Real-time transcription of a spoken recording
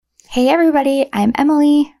Hey everybody, I'm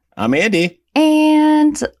Emily. I'm Andy.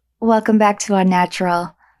 And welcome back to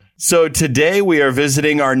Unnatural. So today we are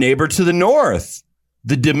visiting our neighbor to the north,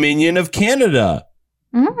 the Dominion of Canada.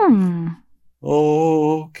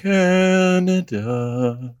 Oh,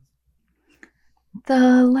 Canada.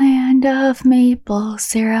 The land of maple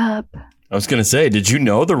syrup. I was going to say, did you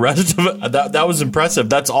know the rest of it? That was impressive.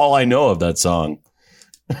 That's all I know of that song.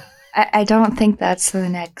 I don't think that's the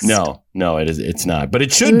next. No, it's not. But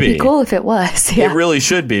it should It would be. be cool if it was. Yeah. It really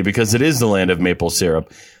should be because it is the land of maple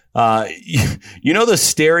syrup. You know the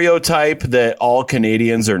stereotype that all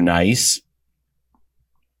Canadians are nice?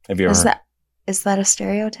 Have you ever heard? Is that a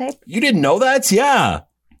stereotype? You didn't know that? Yeah.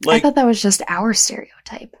 I thought that was just our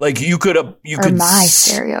stereotype. Like you could my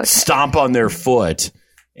stereotype. Stomp on their foot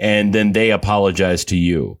and then they apologize to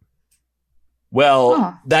you.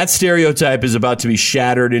 Well, that stereotype is about to be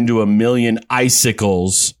shattered into a million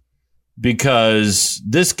icicles because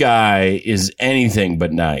this guy is anything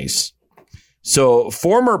but nice. So,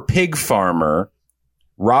 former pig farmer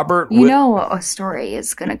Robert... You know a story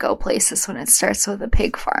is going to go places when it starts with a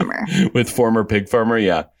pig farmer. With former pig farmer,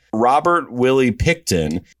 yeah. Robert Willie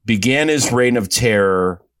Pickton began his reign of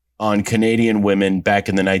terror on Canadian women back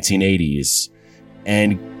in the 1980s.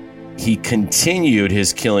 And he continued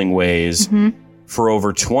his killing ways for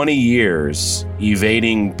over 20 years,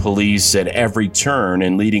 evading police at every turn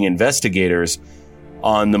and leading investigators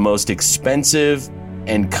on the most expensive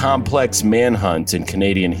and complex manhunt in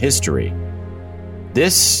Canadian history.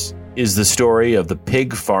 This is the story of the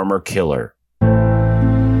Pig Farmer Killer.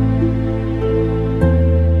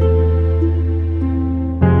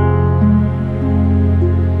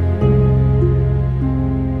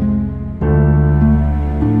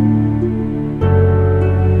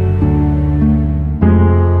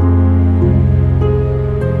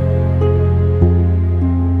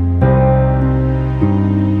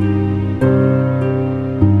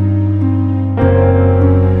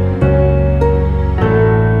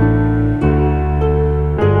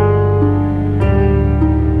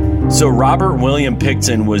 So Robert William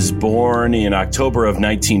Pickton was born in October of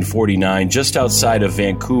 1949, just outside of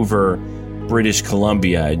Vancouver, British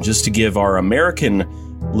Columbia. And just to give our American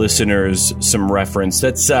listeners some reference,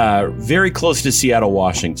 that's very close to Seattle,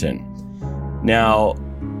 Washington. Now,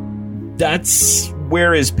 that's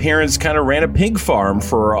where his parents kind of ran a pig farm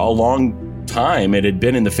for a long time. It had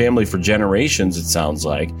been in the family for generations, it sounds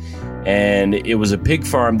like. And it was a pig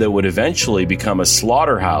farm that would eventually become a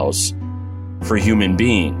slaughterhouse for human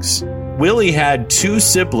beings. Willie had two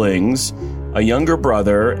siblings, a younger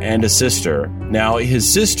brother and a sister. Now,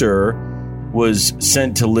 his sister was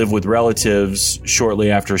sent to live with relatives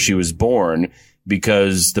shortly after she was born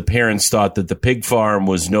because the parents thought that the pig farm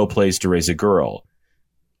was no place to raise a girl,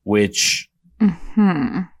 which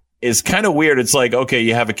is kind of weird. It's like, okay,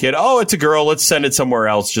 you have a kid. Oh, it's a girl. Let's send it somewhere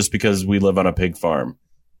else just because we live on a pig farm.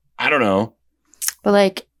 I don't know. But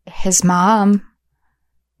like his mom...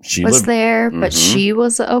 She was there, but she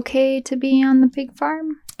was okay to be on the pig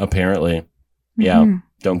farm? Apparently. Yeah,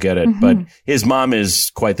 don't get it. But his mom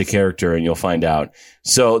is quite the character, and you'll find out.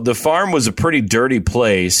 So the farm was a pretty dirty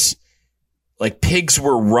place. Like, pigs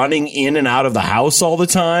were running in and out of the house all the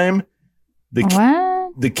time.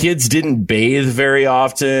 The kids didn't bathe very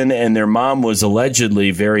often, and their mom was allegedly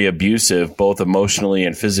very abusive, both emotionally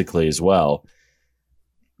and physically as well.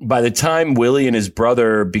 By the time Willie and his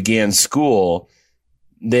brother began school,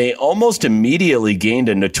 they almost immediately gained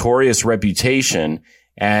a notorious reputation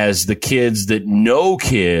as the kids that no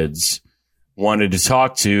kids wanted to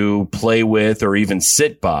talk to, play with, or even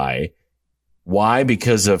sit by. Why?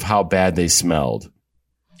 Because of how bad they smelled.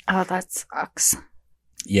 Oh, that sucks.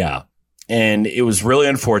 Yeah. And it was really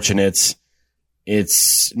unfortunate.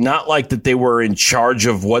 It's not like that they were in charge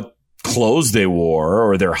of what clothes they wore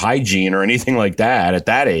or their hygiene or anything like that at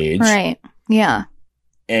that age. Right. Yeah.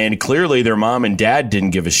 And clearly their mom and dad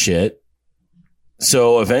didn't give a shit.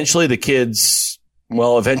 So eventually kids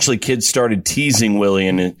started teasing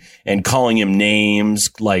Willie and calling him names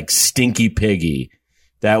like Stinky Piggy.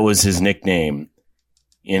 That was his nickname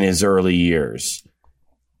in his early years.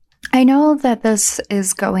 I know that this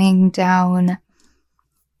is going down,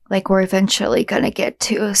 like we're eventually going to get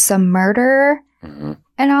to some murder and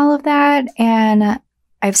all of that. And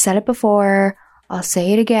I've said it before. I'll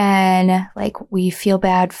say it again, like, we feel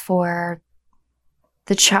bad for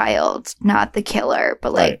the child, not the killer.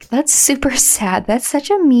 But, like, That's super sad. That's such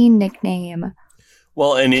a mean nickname.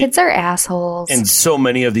 Well, and kids are assholes. And so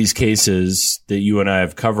many of these cases that you and I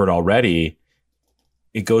have covered already,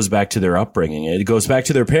 it goes back to their upbringing. It goes back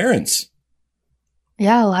to their parents.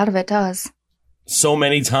 Yeah, a lot of it does. So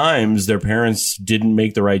many times their parents didn't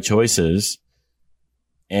make the right choices.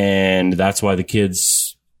 And that's why the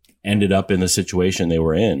kids ended up in the situation they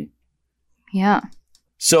were in. Yeah.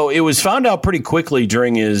 So it was found out pretty quickly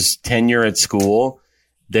during his tenure at school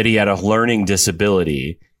that he had a learning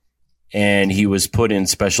disability, and he was put in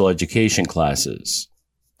special education classes.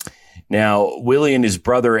 Now, Willie and his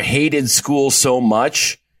brother hated school so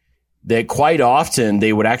much that quite often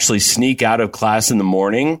they would actually sneak out of class in the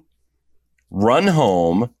morning, run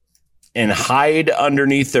home, and hide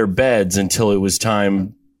underneath their beds until it was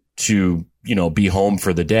time to, be home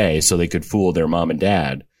for the day so they could fool their mom and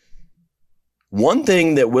dad. One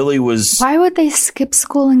thing that Willie was... Why would they skip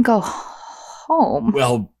school and go home?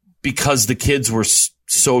 Well, because the kids were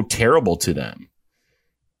so terrible to them.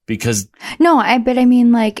 Because... No, but I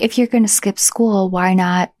mean, like, if you're going to skip school, why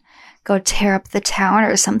not go tear up the town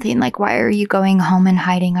or something? Like, why are you going home and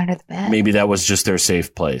hiding under the bed? Maybe that was just their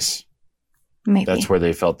safe place. Maybe. That's where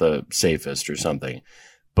they felt the safest or something.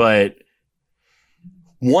 But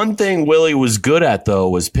one thing Willie was good at, though,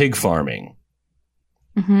 was pig farming.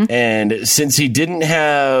 Mm-hmm. And since he didn't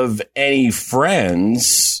have any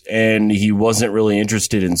friends and he wasn't really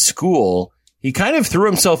interested in school, he kind of threw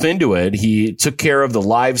himself into it. He took care of the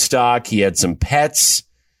livestock. He had some pets,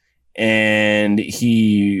 and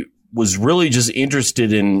he was really just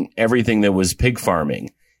interested in everything that was pig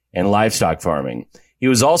farming and livestock farming. He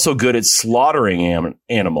was also good at slaughtering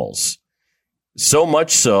animals, so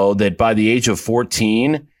much so that by the age of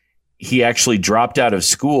 14, he actually dropped out of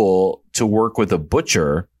school to work with a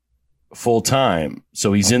butcher full time.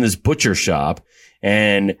 So he's in this butcher shop,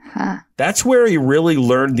 and that's where he really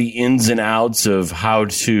learned the ins and outs of how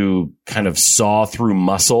to kind of saw through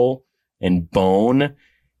muscle and bone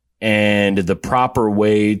and the proper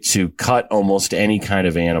way to cut almost any kind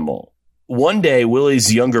of animal. One day,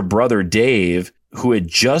 Willie's younger brother, Dave, who had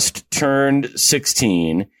just turned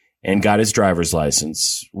 16 and got his driver's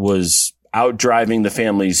license, was out driving the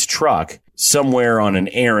family's truck somewhere on an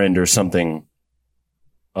errand or something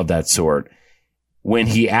of that sort when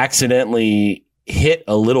he accidentally hit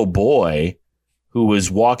a little boy who was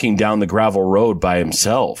walking down the gravel road by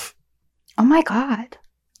himself. Oh my God.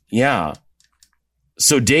 Yeah.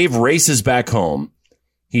 So Dave races back home.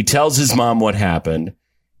 He tells his mom what happened.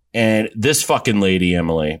 And this fucking lady,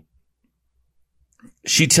 Emily,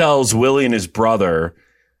 she tells Willie and his brother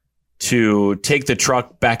to take the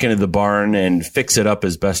truck back into the barn and fix it up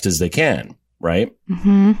as best as they can, right?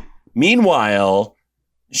 Mm-hmm. Meanwhile,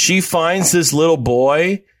 she finds this little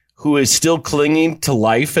boy who is still clinging to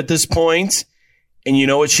life at this point. And you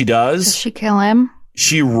know what she does? Does she kill him?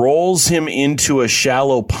 She rolls him into a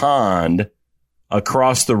shallow pond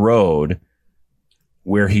across the road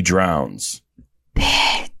where he drowns.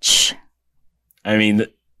 Bitch. I mean,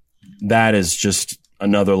 that is just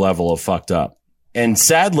another level of fucked up. And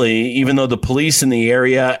sadly, even though the police in the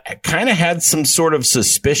area kind of had some sort of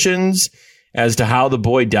suspicions as to how the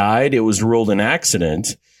boy died, it was ruled an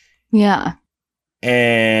accident. Yeah.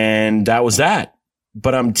 And that was that.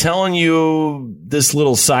 But I'm telling you this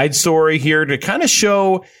little side story here to kind of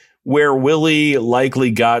show where Willie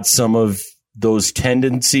likely got some of those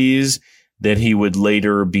tendencies that he would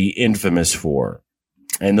later be infamous for.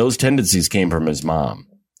 And those tendencies came from his mom.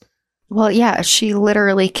 Well, yeah, she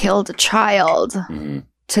literally killed a child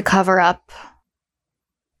to cover up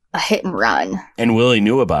a hit and run. And Willie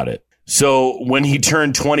knew about it. So when he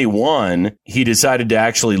turned 21, he decided to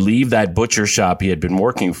actually leave that butcher shop he had been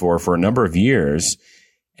working for a number of years.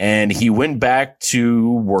 And he went back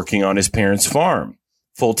to working on his parents' farm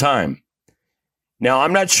full time. Now,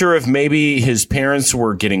 I'm not sure if maybe his parents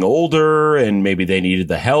were getting older and maybe they needed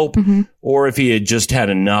the help, or if he had just had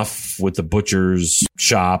enough with the butcher's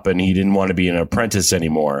shop and he didn't want to be an apprentice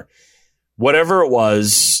anymore. Whatever it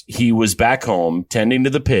was, he was back home tending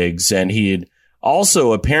to the pigs, and he had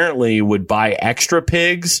also apparently would buy extra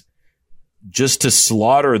pigs just to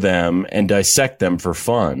slaughter them and dissect them for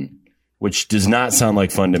fun, which does not sound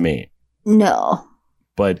like fun to me. No.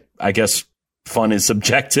 But I guess fun is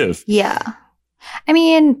subjective. Yeah. I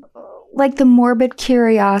mean, like, the morbid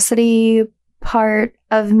curiosity part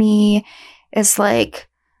of me is like,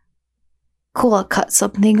 cool, I'll cut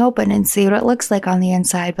something open and see what it looks like on the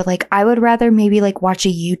inside. But, like, I would rather maybe, like, watch a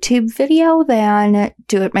YouTube video than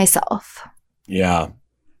do it myself. Yeah.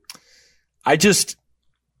 I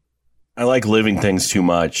like living things too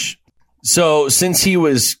much. So since he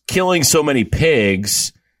was killing so many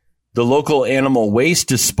pigs, the local animal waste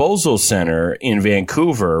disposal center in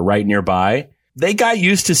Vancouver, right nearby, they got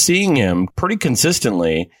used to seeing him pretty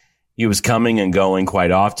consistently. He was coming and going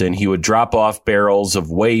quite often. He would drop off barrels of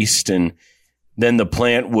waste, and then the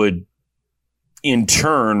plant would in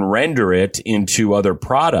turn render it into other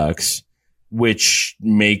products, which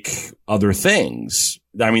make other things.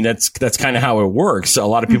 I mean, that's kind of how it works. A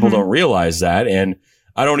lot of people don't realize that. And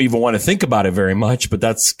I don't even want to think about it very much, but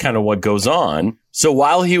that's kind of what goes on. So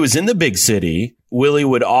while he was in the big city, Willie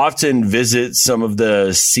would often visit some of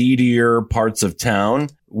the seedier parts of town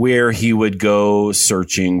where he would go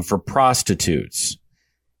searching for prostitutes.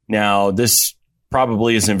 Now, this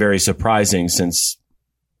probably isn't very surprising since,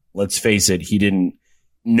 let's face it, he didn't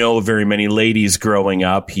know very many ladies growing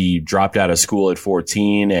up. He dropped out of school at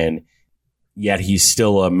 14, and yet he's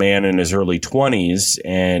still a man in his early 20s.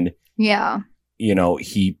 And, yeah, you know,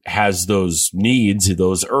 he has those needs,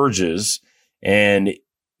 those urges, and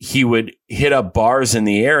he would hit up bars in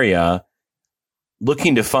the area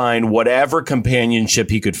looking to find whatever companionship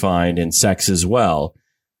he could find and sex as well,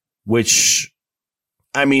 which,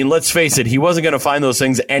 I mean, let's face it, he wasn't going to find those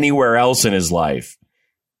things anywhere else in his life.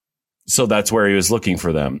 So that's where he was looking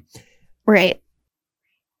for them. Right.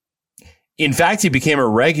 In fact, he became a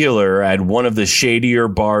regular at one of the shadier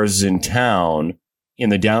bars in town, in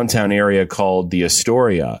the downtown area called the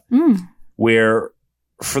Astoria, where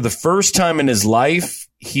for the first time in his life,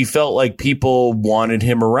 he felt like people wanted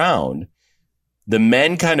him around. The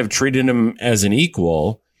men kind of treated him as an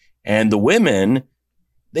equal, and the women,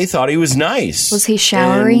 they thought he was nice. Was he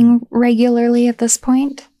showering regularly at this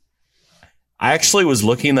point? I actually was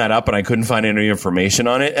looking that up and I couldn't find any information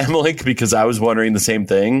on it, Emily, because I was wondering the same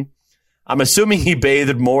thing. I'm assuming he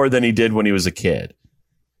bathed more than he did when he was a kid.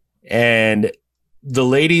 And the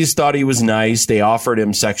ladies thought he was nice. They offered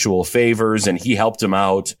him sexual favors and he helped them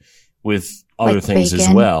out with other things as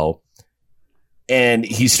well. And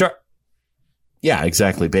yeah,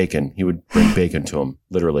 exactly. Bacon. He would bring bacon to him,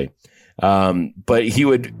 literally. But he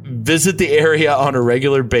would visit the area on a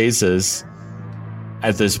regular basis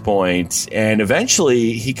at this point. And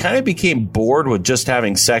eventually he kind of became bored with just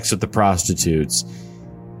having sex with the prostitutes.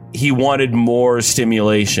 He wanted more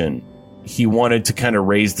stimulation. He wanted to kind of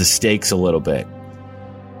raise the stakes a little bit.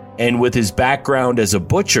 And with his background as a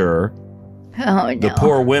butcher, the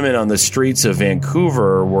poor women on the streets of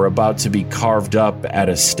Vancouver were about to be carved up at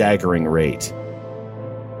a staggering rate.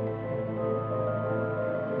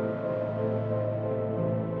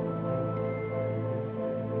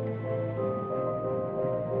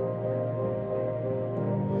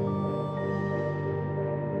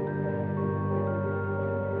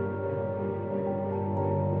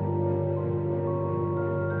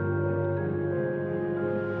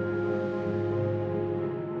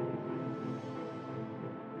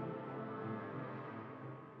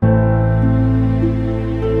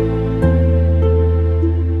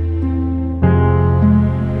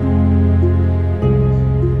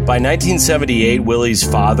 By 1978, Willie's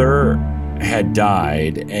father had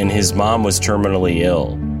died and his mom was terminally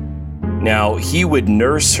ill. Now, he would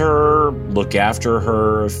nurse her, look after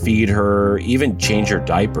her, feed her, even change her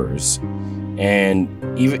diapers.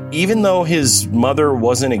 And even though his mother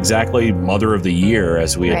wasn't exactly Mother of the Year,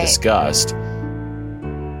 as we had discussed,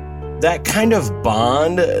 that kind of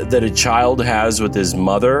bond that a child has with his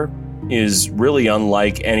mother is really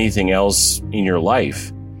unlike anything else in your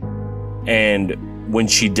life. And when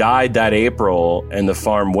she died that April and the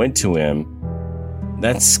farm went to him,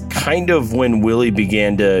 that's kind of when Willie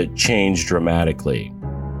began to change dramatically.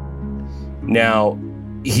 Now,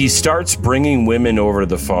 he starts bringing women over to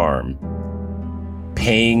the farm,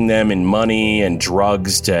 paying them in money and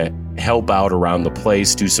drugs to help out around the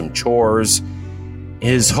place, do some chores.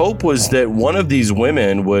 His hope was that one of these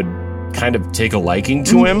women would kind of take a liking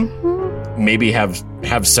to him, maybe have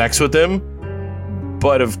sex with him.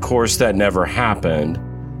 But of course, that never happened.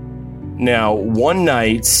 Now, one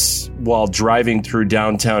night, while driving through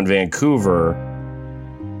downtown Vancouver,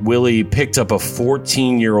 Willie picked up a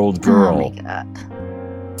 14-year-old girl. Oh my God.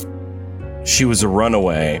 She was a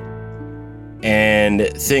runaway, and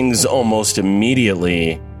things almost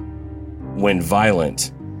immediately went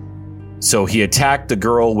violent. So he attacked the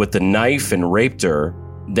girl with the knife and raped her.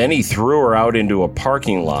 Then he threw her out into a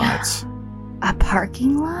parking lot. A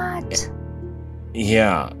parking lot?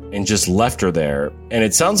 Yeah, and just left her there. And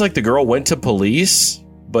it sounds like the girl went to police,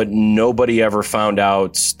 but nobody ever found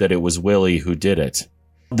out that it was Willie who did it.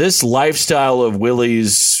 This lifestyle of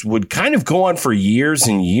Willie's would kind of go on for years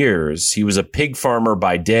and years. He was a pig farmer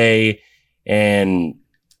by day and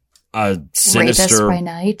a sinister rapist by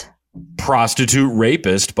night. Prostitute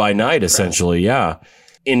rapist by night, essentially, yeah.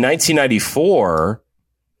 In 1994,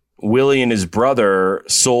 Willie and his brother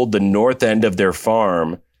sold the north end of their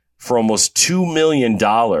farm for almost $2 million.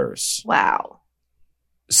 Wow.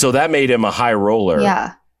 So that made him a high roller.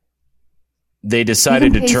 Yeah. They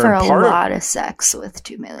decided to turn part part of a lot of sex with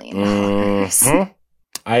 $2 million.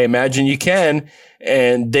 I imagine you can.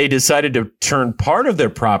 And they decided to turn part of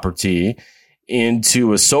their property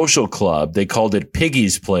into a social club. They called it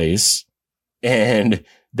Piggy's Place, and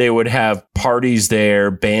they would have parties there.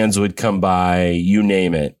 Bands would come by, you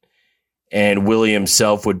name it. And Willie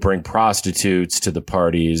himself would bring prostitutes to the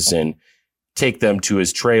parties and take them to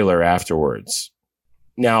his trailer afterwards.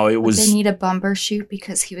 Now, it was... They need a bumper shoot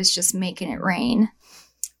because he was just making it rain.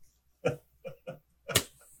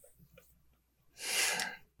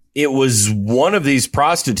 It was one of these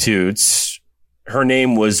prostitutes, her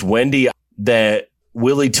name was Wendy, that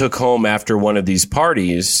Willie took home after one of these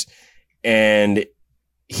parties, and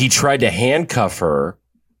he tried to handcuff her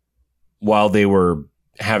while they were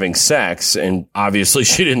having sex, and obviously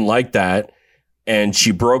she didn't like that, and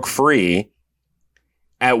she broke free,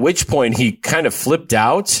 at which point he kind of flipped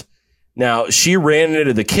out. Now, she ran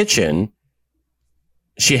into the kitchen.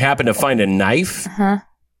 She happened to find a knife. Uh-huh.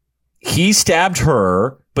 He stabbed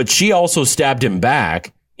her, but she also stabbed him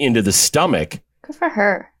back into the stomach. Good for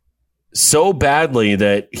her. So badly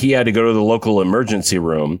that he had to go to the local emergency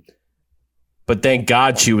room. But thank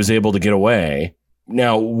God she was able to get away.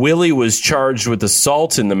 Now, Willie was charged with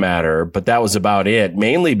assault in the matter, but that was about it.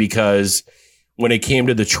 Mainly because when it came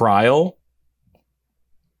to the trial,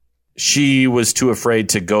 she was too afraid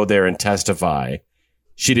to go there and testify.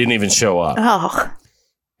 She didn't even show up. Oh.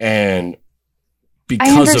 And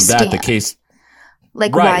because of that, the case...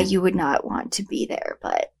 Like, right. Why you would not want to be there,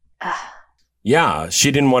 but... Yeah,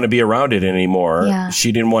 she didn't want to be around it anymore. Yeah.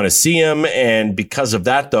 She didn't want to see him, and because of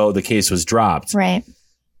that, though, the case was dropped. Right.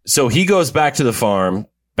 So he goes back to the farm,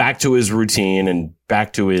 back to his routine, and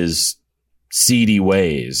back to his seedy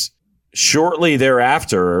ways. Shortly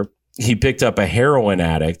thereafter, he picked up a heroin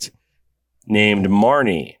addict named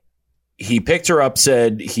Marnie. He picked her up,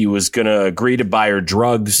 said he was going to agree to buy her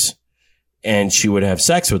drugs, and she would have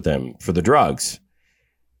sex with him for the drugs.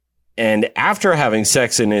 And after having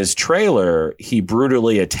sex in his trailer, he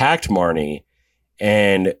brutally attacked Marnie,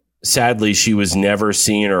 and sadly, she was never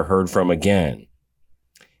seen or heard from again.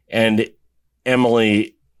 And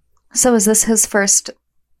Emily... So is this his first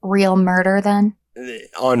real murder then?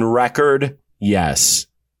 On record, yes.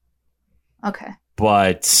 Okay.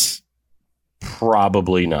 But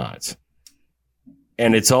probably not.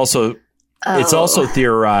 And it's also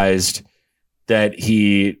theorized that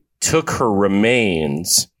he took her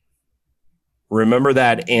remains. Remember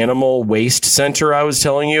that animal waste center I was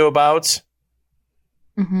telling you about?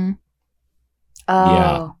 Mm-hmm.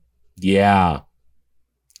 Oh. Yeah.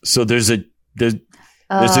 So there's a good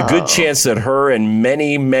chance that her and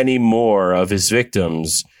many, many more of his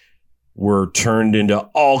victims were turned into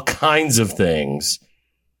all kinds of things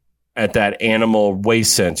at that animal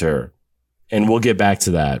waste center. And we'll get back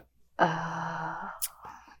to that. I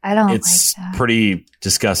don't It's like that. pretty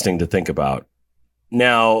disgusting to think about.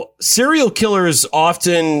 Now, serial killers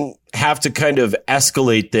often have to kind of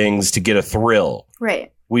escalate things to get a thrill.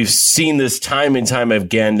 Right. We've seen this time and time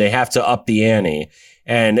again. They have to up the ante.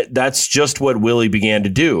 And that's just what Willie began to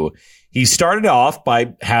do. He started off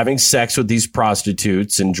by having sex with these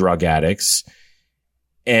prostitutes and drug addicts.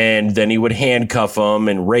 And then he would handcuff them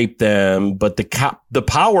and rape them. But the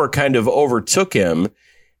power kind of overtook him.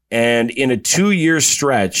 And in a 2-year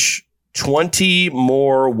stretch, 20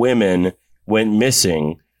 more women went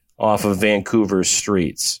missing off of Vancouver's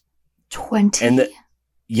streets. 20? And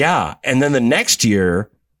and then the next year,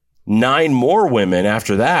 9 more women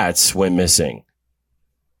after that went missing.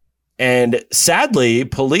 And sadly,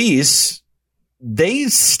 police, they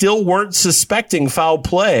still weren't suspecting foul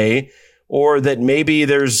play or that maybe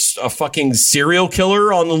there's a fucking serial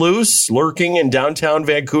killer on the loose lurking in downtown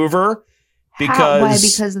Vancouver. Why?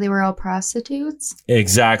 Because they were all prostitutes?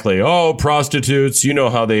 Exactly. Oh, prostitutes. You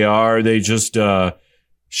know how they are. They just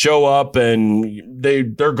show up and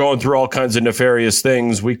they're going through all kinds of nefarious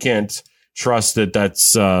things. We can't trust that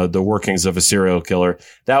that's the workings of a serial killer.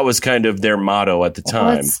 That was kind of their motto at the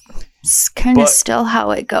time. Well, it's kind of still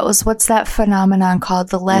how it goes. What's that phenomenon called?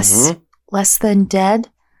 The less dead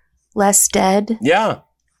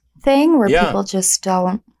thing where people just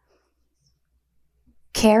don't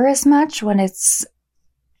care as much when it's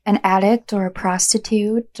an addict or a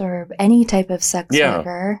prostitute or any type of sex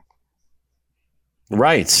worker.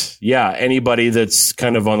 Right. Yeah. Anybody that's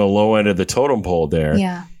kind of on the low end of the totem pole there.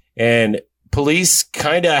 Yeah. And police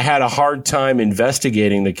kind of had a hard time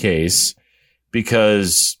investigating the case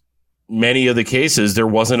because many of the cases, there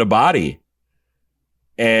wasn't a body.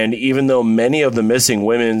 And even though many of the missing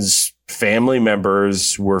women's family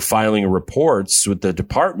members were filing reports with the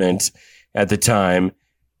department at the time,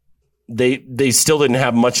 they still didn't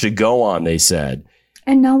have much to go on, they said.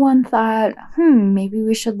 And no one thought, maybe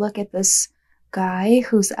we should look at this guy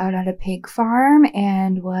who's out at a pig farm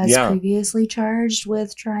and was Yeah. previously charged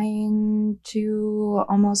with trying to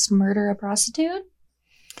almost murder a prostitute.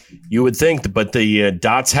 You would think, but the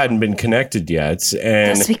dots hadn't been connected yet.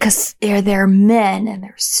 And That's because they're men and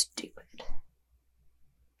they're stupid.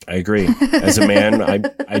 I agree. As a man,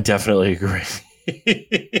 I definitely agree.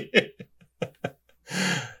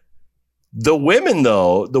 The women,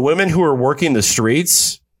 though, the women who were working the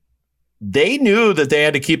streets, they knew that they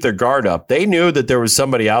had to keep their guard up. They knew that there was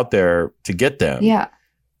somebody out there to get them. Yeah.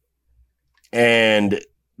 And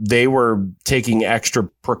they were taking extra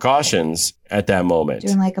precautions at that moment.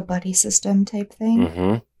 Doing like a buddy system type thing.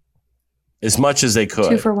 Mm-hmm. As much as they could.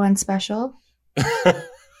 2-for-1 special.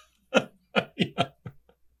 Yeah.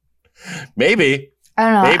 Maybe. I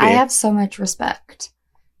don't know. Maybe. I have so much respect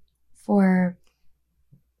for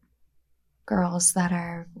girls that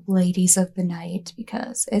are ladies of the night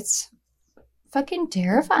because it's fucking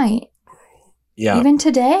terrifying. Yeah. Even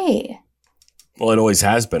today. Well, it always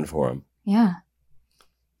has been for them. Yeah.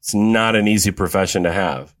 It's not an easy profession to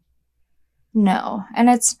have. No. And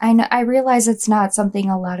I realize it's not something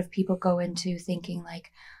a lot of people go into thinking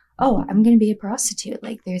like, oh, I'm going to be a prostitute.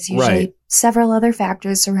 Like there's usually Right. several other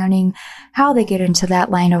factors surrounding how they get into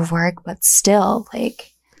that line of work, but still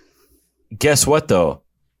like. Guess what, though?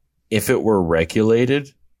 If it were regulated,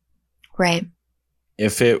 Right.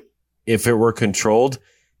 if it were controlled,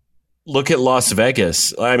 look at Las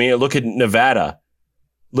Vegas. I mean, look at Nevada.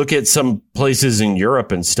 Look at some places in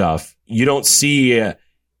Europe and stuff. You don't see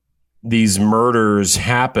these murders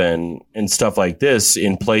happen and stuff like this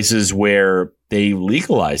in places where they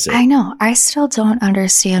legalize it. I know. I still don't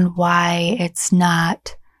understand why it's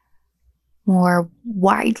not more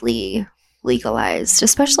widely legalized,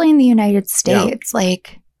 especially in the United States.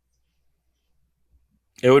 Like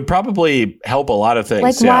It would probably help a lot of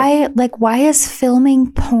things. why is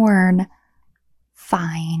filming porn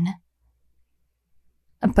fine?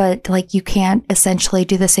 But like you can't essentially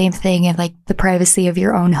do the same thing in like the privacy of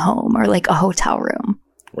your own home or like a hotel room.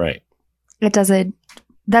 Right. It doesn't.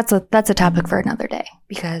 That's a topic for another day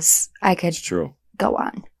because I could It's true. go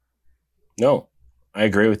on. No, I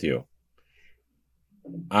agree with you.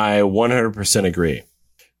 I 100% agree.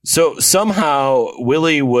 So somehow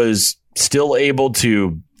Willie was still able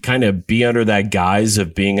to kind of be under that guise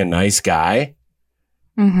of being a nice guy.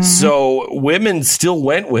 Mm-hmm. So women still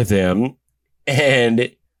went with him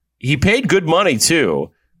and he paid good money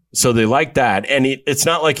too. So they liked that. And it's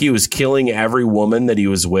not like he was killing every woman that he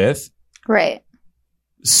was with. Right.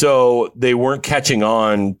 So they weren't catching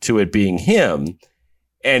on to it being him.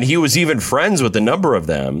 And he was even friends with a number of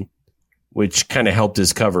them, which kind of helped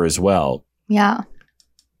his cover as well. Yeah.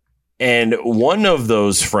 And one of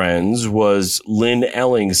those friends was Lynn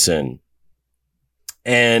Ellingson.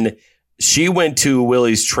 And she went to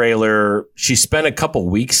Willie's trailer. She spent a couple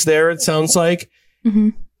weeks there, it sounds like. Mm-hmm.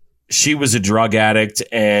 She was a drug addict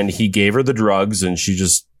and he gave her the drugs and she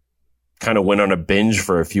just kind of went on a binge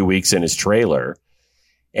for a few weeks in his trailer.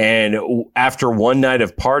 And after one night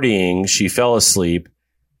of partying, she fell asleep.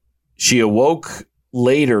 She awoke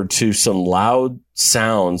later to some loud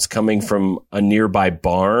sounds coming from a nearby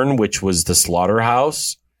barn, which was the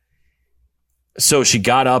slaughterhouse. So she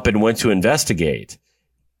got up and went to investigate.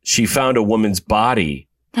 She found a woman's body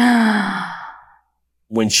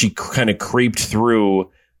when she kind of creeped through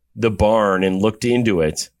the barn and looked into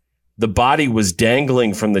it. The body was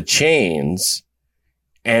dangling from the chains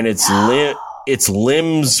and its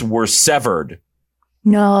limbs were severed.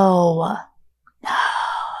 No.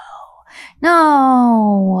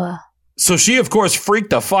 No. So she, of course, freaked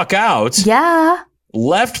the fuck out. Yeah.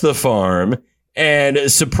 Left the farm.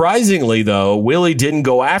 And surprisingly, though, Willie didn't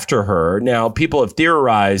go after her. Now, people have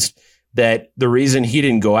theorized that the reason he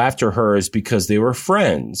didn't go after her is because they were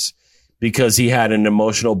friends, because he had an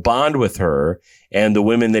emotional bond with her. And the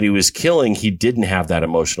women that he was killing, he didn't have that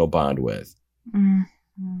emotional bond with. Mm-hmm.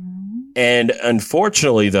 And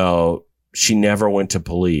unfortunately, though, she never went to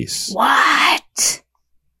police. What?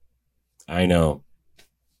 I know.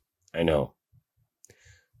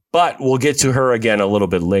 But we'll get to her again a little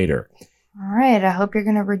bit later. All right. I hope you're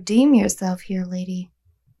going to redeem yourself here, lady.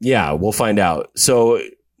 Yeah, we'll find out. So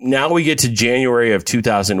now we get to January of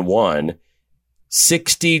 2001.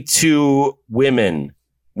 62 women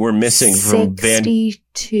were missing from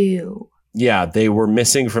 62. Yeah, they were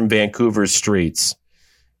missing from Vancouver's streets.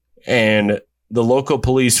 And the local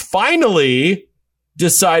police finally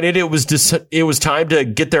decided it was time to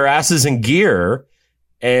get their asses in gear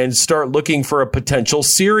and start looking for a potential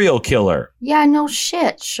serial killer. Yeah, no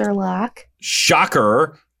shit, Sherlock.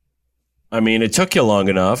 Shocker. I mean, it took you long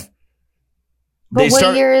enough. But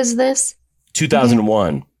what year is this?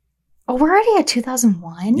 2001. Oh, we're already at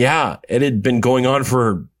 2001? Yeah, it had been going on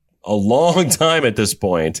for a long time at this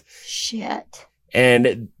point. Shit.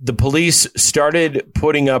 And the police started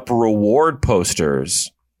putting up reward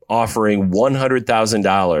posters offering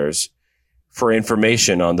 $100,000 for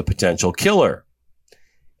information on the potential killer.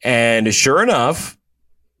 And sure enough,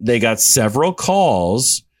 they got several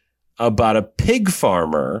calls about a pig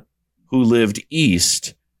farmer who lived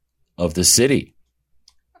east of the city.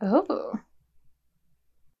 Oh.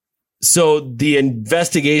 So the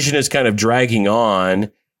investigation is kind of dragging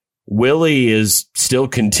on. Willie is still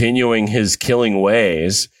continuing his killing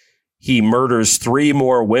ways. He murders 3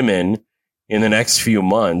 more women in the next few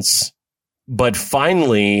months. But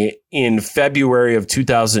finally, in February of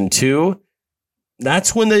 2002,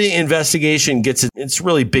 that's when the investigation gets its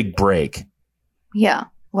really big break. Yeah.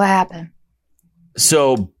 What happened?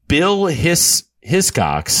 So Bill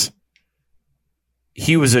Hiscox,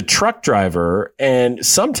 he was a truck driver, and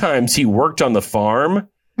sometimes he worked on the farm.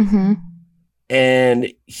 Mm-hmm. And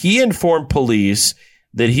he informed police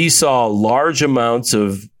that he saw large amounts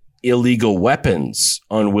of illegal weapons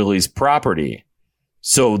on Willie's property.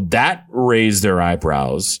 So that raised their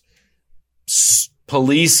eyebrows.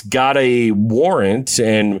 Police got a warrant,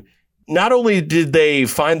 and not only did they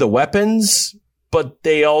find the weapons, but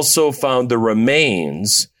they also found the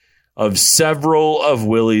remains of several of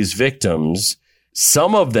Willie's victims.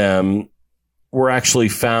 Some of them were actually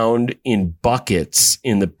found in buckets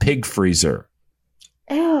in the pig freezer.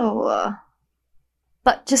 Ew.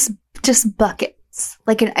 But just buckets,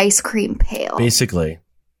 like an ice cream pail. Basically.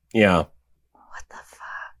 Yeah. What the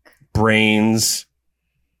fuck? Brains,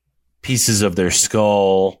 pieces of their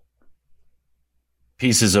skull,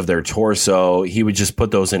 pieces of their torso. He would just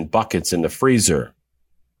put those in buckets in the freezer.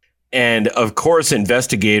 And of course,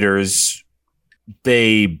 investigators,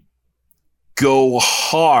 they go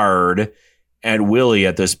hard at Willie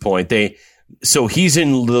at this point. So he's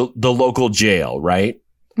in the local jail, right?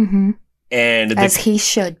 Mm-hmm. And as he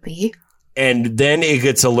should be. And then it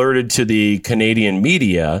gets alerted to the Canadian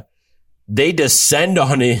media. They descend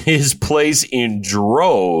on his place in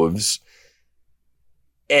droves,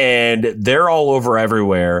 and they're all over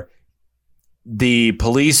everywhere. The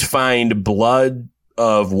police find blood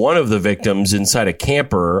of one of the victims inside a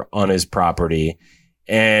camper on his property,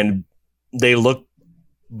 and they look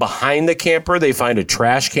behind the camper. They find a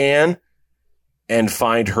trash can and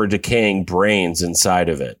find her decaying brains inside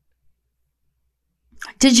of it.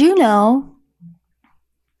 Did you know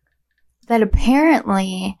that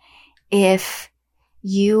apparently if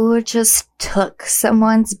you just took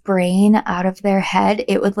someone's brain out of their head,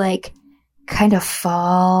 it would like kind of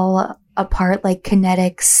fall apart like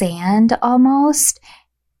kinetic sand almost,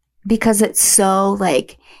 because it's so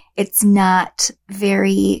like it's not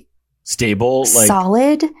very stable, like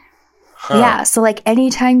solid. Huh. Yeah, so like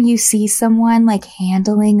anytime you see someone like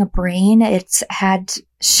handling a brain, it's had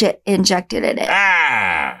shit injected in it.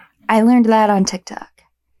 Ah! I learned that on TikTok.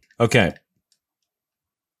 Okay.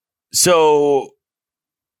 So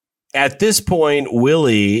at this point,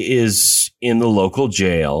 Willie is in the local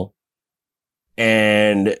jail,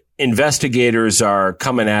 and investigators are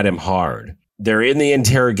coming at him hard. They're in the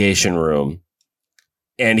interrogation room,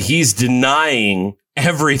 and he's denying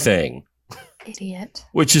everything. Idiot.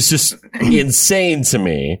 Which is just insane to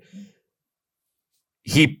me.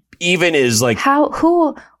 He even is like,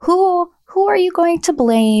 who are you going to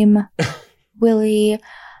blame, Willie?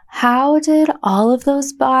 How did all of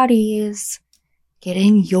those bodies get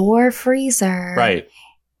in your freezer? Right.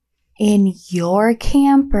 In your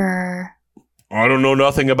camper? I don't know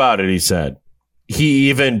nothing about it, he said.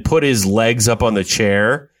 He even put his legs up on the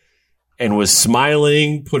chair and was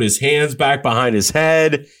smiling, put his hands back behind his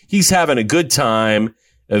head. He's having a good time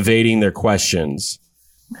evading their questions.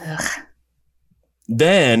 Ugh.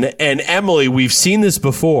 Then, and Emily, we've seen this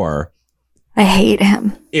before. I hate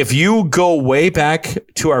him. If you go way back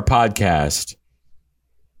to our podcast,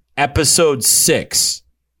 episode 6,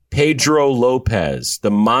 Pedro Lopez,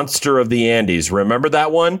 the monster of the Andes. Remember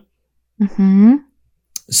that one? Mm-hmm.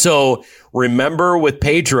 So remember with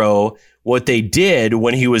Pedro, what they did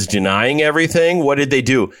when he was denying everything, what did they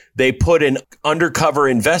do? They put an undercover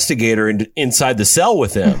investigator inside the cell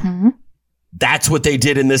with him. Mm-hmm. That's what they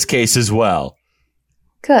did in this case as well.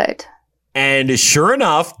 Good. And sure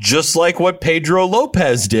enough, just like what Pedro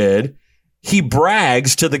Lopez did, he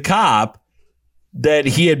brags to the cop that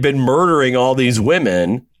he had been murdering all these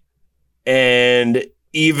women, and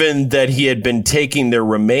even that he had been taking their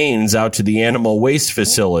remains out to the animal waste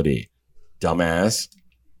facility. Dumbass.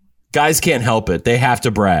 Guys can't help it. They have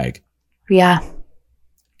to brag. Yeah.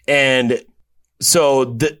 And so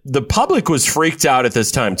the public was freaked out at this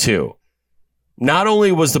time too. Not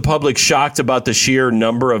only was the public shocked about the sheer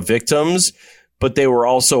number of victims, but they were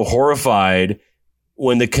also horrified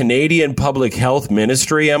when the Canadian Public Health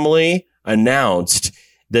Ministry, Emily, announced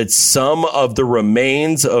that some of the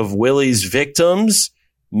remains of Willie's victims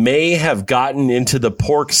may have gotten into the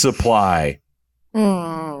pork supply.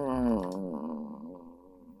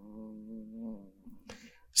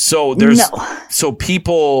 So so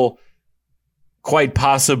people quite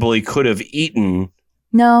possibly could have eaten.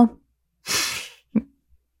 No.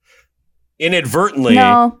 Inadvertently.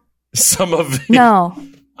 No. Some of it. No.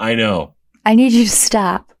 I know. I need you to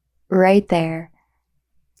stop right there.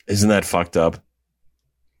 Isn't that fucked up?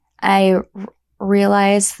 I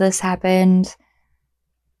realized this happened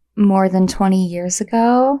more than 20 years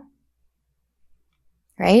ago.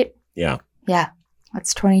 Right? Yeah. Yeah.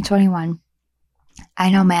 That's 2021. I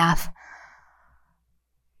know math.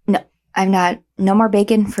 No, I'm not. No more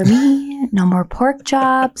bacon for me. No more pork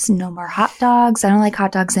chops. No more hot dogs. I don't like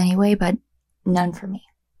hot dogs anyway, but none for me.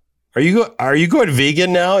 Are you going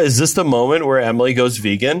vegan now? Is this the moment where Emily goes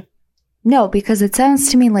vegan? No, because it sounds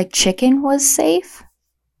to me like chicken was safe.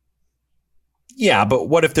 Yeah, but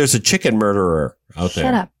what if there's a chicken murderer out there?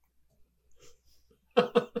 Shut up.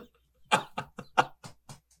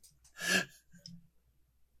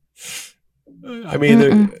 I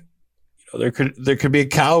mean, there could be a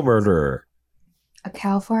cow murderer. A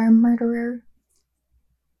cow farm murderer?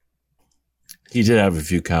 He did have a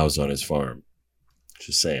few cows on his farm.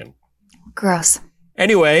 Just saying. Gross.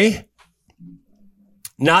 Anyway,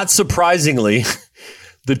 not surprisingly,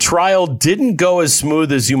 the trial didn't go as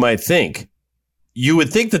smooth as you might think. You would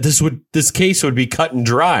think that this case would be cut and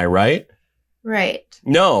dry, right? Right.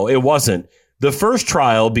 No, it wasn't. The first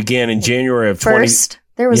trial began in January of First?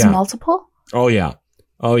 There was multiple? Oh, yeah.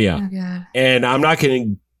 Oh, yeah. Oh, God. And I'm not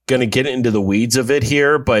going to get into the weeds of it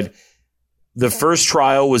here, but the first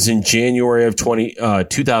trial was in January of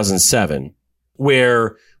 2007,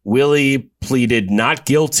 where Willie pleaded not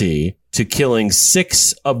guilty to killing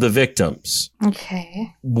 6 of the victims.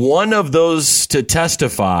 Okay. One of those to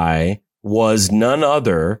testify was none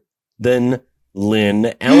other than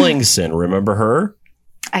Lynn Ellingson. Remember her?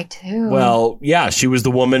 I do. Well, yeah, she was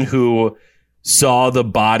the woman who saw the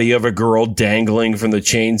body of a girl dangling from the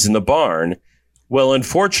chains in the barn. Well,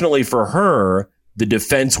 unfortunately for her, the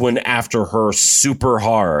defense went after her super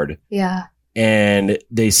hard. Yeah. And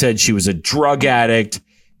they said she was a drug addict.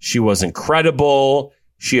 She wasn't credible.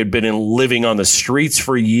 She had been living on the streets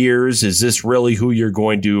for years. Is this really who you're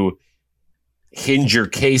going to hinge your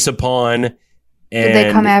case upon? And did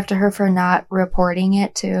they come after her for not reporting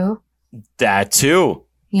it too? That too.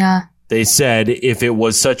 Yeah. They said, if it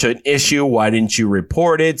was such an issue, why didn't you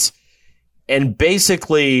report it? And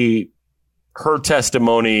basically, her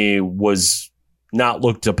testimony was not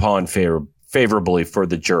looked upon favorably for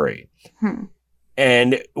the jury.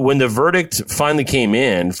 And when the verdict finally came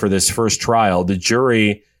in for this first trial, the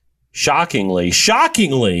jury shockingly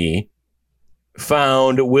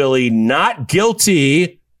found Willie not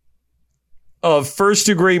guilty of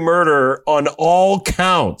first-degree murder on all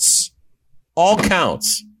counts. All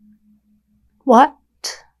counts. What?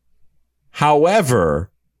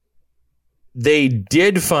 However, they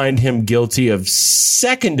did find him guilty of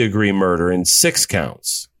second-degree murder in 6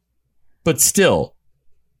 counts. But still,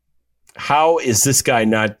 how is this guy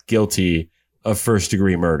not guilty of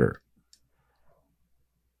first-degree murder?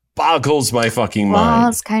 Boggles my fucking mind. Well,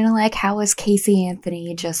 it's kind of like, how is Casey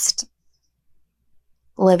Anthony just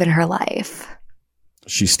living her life?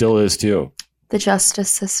 She still is, too. The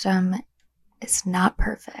justice system is not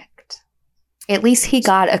perfect. At least he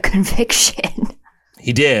got a conviction.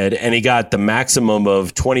 He did, and he got the maximum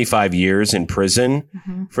of 25 years in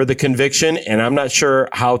prison for the conviction. And I'm not sure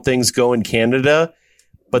how things go in Canada,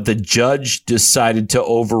 but the judge decided to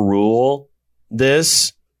overrule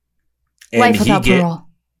this. And life without parole.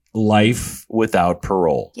 Life without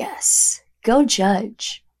parole. Yes. Go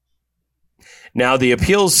judge. Now, the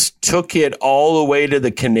appeals took it all the way to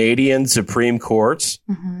the Canadian Supreme Court,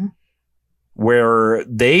 where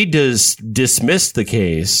they dismissed the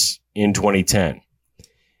case in 2010.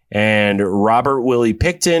 And Robert Willie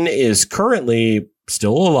Pickton is currently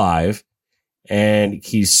still alive, and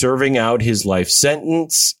he's serving out his life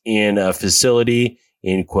sentence in a facility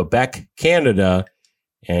in Quebec, Canada,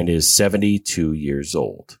 and is 72 years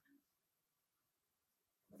old.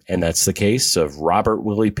 And that's the case of Robert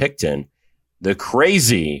Willie Pickton, the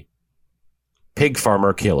crazy pig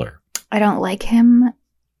farmer killer. I don't like him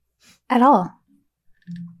at all.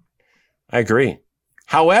 I agree.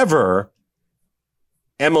 However,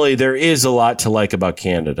 Emily, there is a lot to like about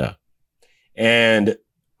Canada. And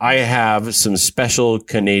I have some special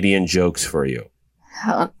Canadian jokes for you.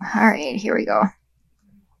 Oh, all right, here we go.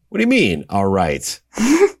 What do you mean? All right.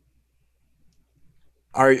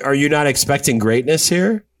 Are you not expecting greatness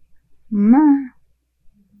here? Nah.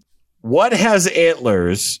 What has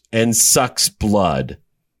antlers and sucks blood?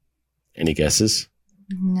 Any guesses?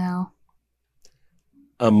 No.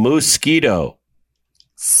 A mosquito.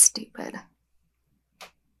 Stupid.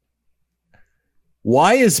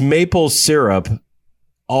 Why is maple syrup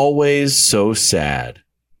always so sad?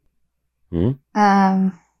 I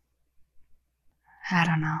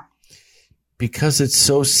don't know. Because it's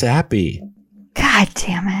so sappy. God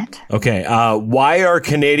damn it. Okay. Why are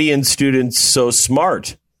Canadian students so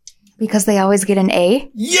smart? Because they always get an A?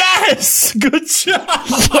 Yes! Good job!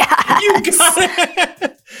 Yes! You got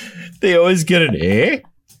it! They always get an A?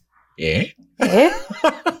 Eh?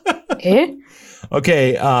 Eh?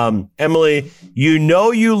 Okay, Emily, you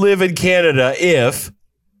know you live in Canada if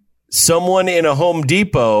someone in a Home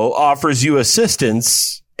Depot offers you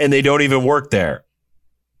assistance and they don't even work there.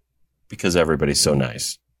 Because everybody's so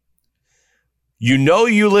nice. You know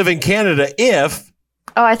you live in Canada if...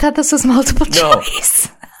 Oh, I thought this was multiple choice.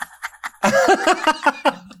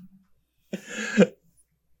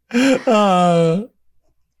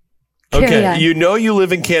 Okay, you know you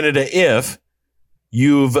live in Canada if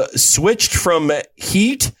you've switched from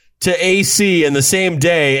heat to AC in the same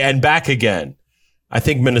day and back again. I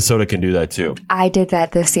think Minnesota can do that too. I did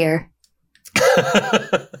that this year.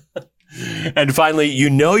 And finally, you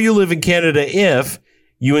know you live in Canada if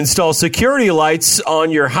you install security lights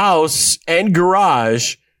on your house and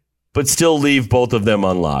garage, but still leave both of them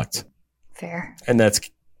unlocked. Fair. And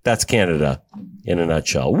that's Canada in a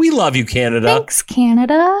nutshell. We love you, Canada. Thanks,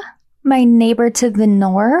 Canada. My neighbor to the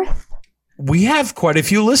north. We have quite a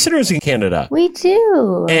few listeners in Canada. We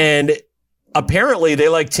do. And apparently they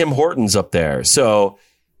like Tim Hortons up there. So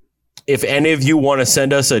if any of you want to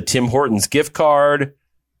send us a Tim Hortons gift card,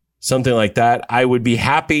 something like that, I would be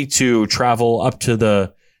happy to travel up to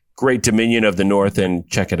the Great Dominion of the North and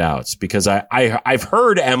check it out. Because I've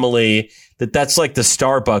heard, Emily, that that's like the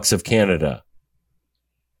Starbucks of Canada.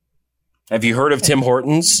 Have you heard of Tim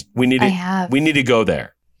Hortons? I have. We need to go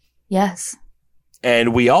there. Yes.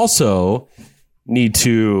 And we also need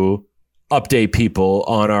to update people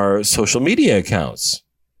on our social media accounts.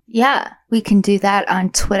 Yeah, we can do that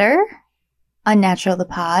on Twitter, Unnatural the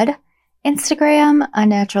Pod, Instagram,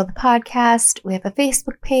 Unnatural the Podcast. We have a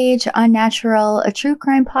Facebook page, Unnatural, a true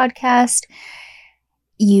crime podcast.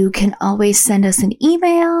 You can always send us an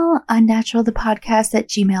email,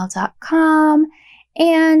 unnaturalthepodcast@gmail.com.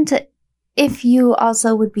 And if you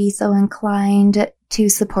also would be so inclined to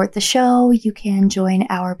support the show, you can join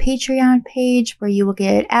our Patreon page where you will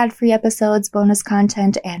get ad-free episodes, bonus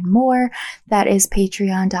content, and more. That is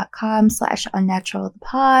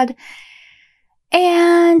patreon.com/unnaturalthepod.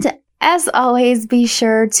 And as always, be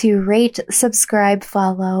sure to rate, subscribe,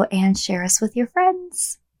 follow, and share us with your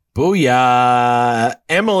friends. Booyah!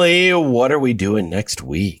 Emily, what are we doing next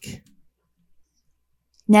week?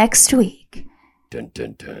 Next week, Dun,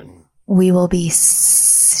 dun, dun. we will be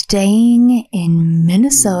staying in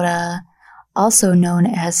Minnesota, also known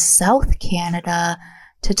as South Canada,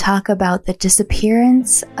 to talk about the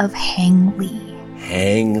disappearance of Hang Lee.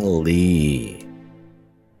 Hang Lee.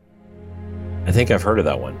 I think I've heard of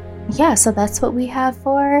that one. Yeah, so that's what we have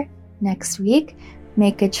for next week.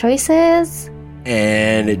 Make good choices.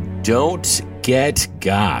 And don't get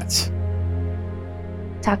got.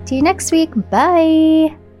 Talk to you next week.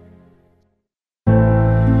 Bye.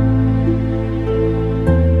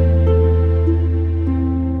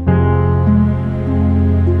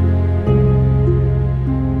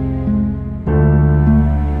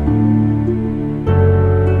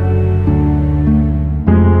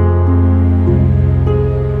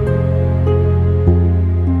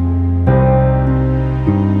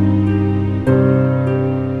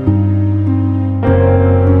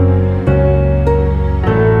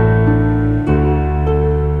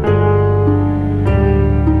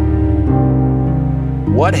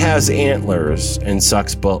 What has antlers and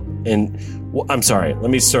sucks I'm sorry,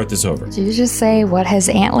 let me start this over. Did you just say what has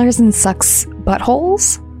antlers and sucks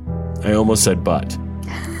buttholes? I almost said butt.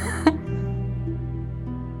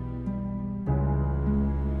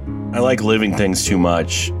 I like living things too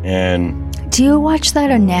much, and... Do you watch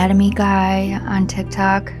that anatomy guy on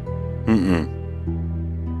TikTok? Mm-mm.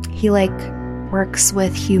 He, works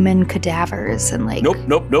with human cadavers and, Nope.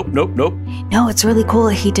 No, it's really cool.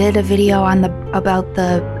 He did a video on about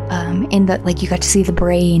the, you got to see the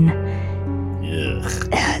brain. Ugh.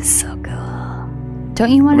 It's so cool.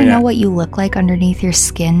 Don't you want to know what you look like underneath your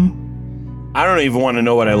skin? I don't even want to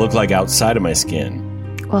know what I look like outside of my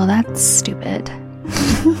skin. Well, that's stupid.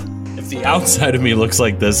 if the outside of me looks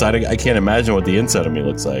like this, I can't imagine what the inside of me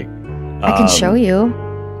looks like. I can show you.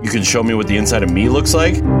 You can show me what the inside of me looks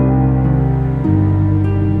like?